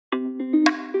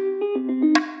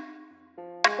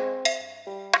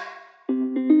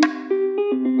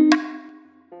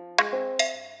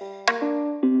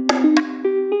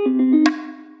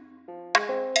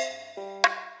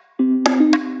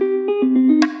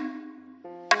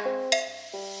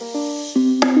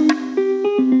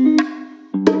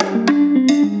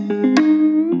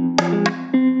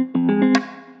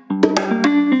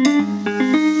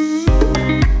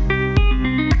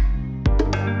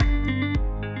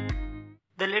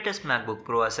The latest MacBook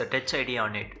Pro has a Touch ID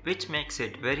on it, which makes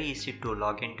it very easy to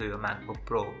log into your MacBook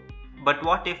Pro. But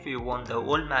what if you own the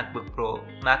old MacBook Pro,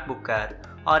 MacBook Air,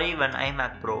 or even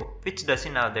iMac Pro, which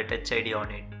doesn't have the Touch ID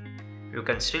on it? You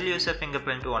can still use a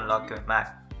fingerprint to unlock your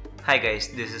Mac. Hi guys,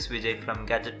 this is Vijay from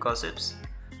Gadget Gossips,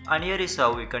 and here is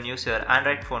how you can use your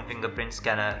Android phone fingerprint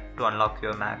scanner to unlock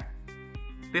your Mac.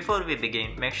 Before we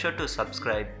begin, make sure to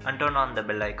subscribe and turn on the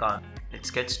bell icon. Let's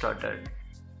get started.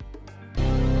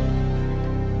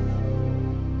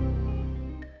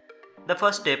 The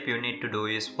first step you need to do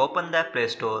is open the Play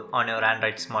Store on your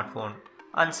Android smartphone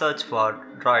and search for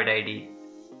Droid ID.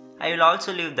 I will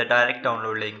also leave the direct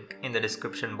download link in the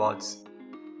description box.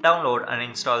 Download and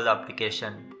install the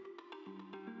application.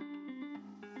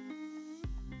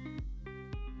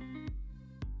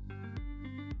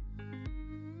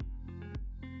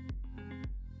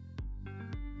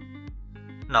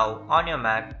 Now on your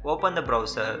Mac, open the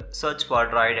browser, search for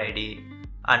Droid ID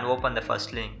and open the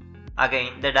first link.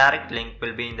 Again, the direct link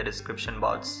will be in the description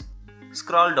box.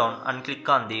 Scroll down and click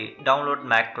on the Download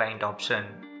Mac Client option.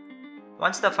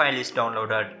 Once the file is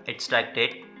downloaded, extract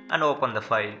it and open the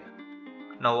file.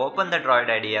 Now open the Droid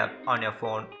ID app on your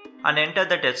phone and enter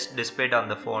the text displayed on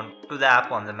the phone to the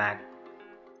app on the Mac.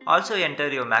 Also enter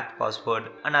your Mac password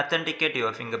and authenticate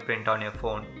your fingerprint on your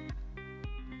phone.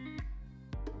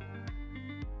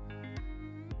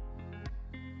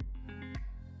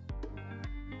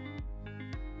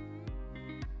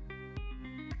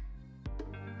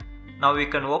 Now you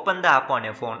can open the app on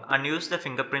your phone and use the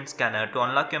fingerprint scanner to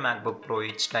unlock your MacBook Pro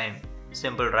each time.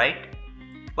 Simple, right?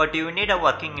 But you need a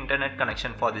working internet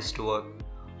connection for this to work.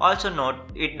 Also note,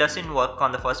 it doesn't work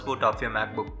on the first boot of your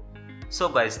MacBook. So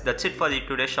guys, that's it for the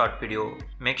today's short video.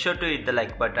 Make sure to hit the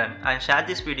like button and share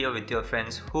this video with your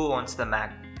friends who owns the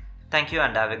Mac. Thank you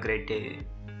and have a great day.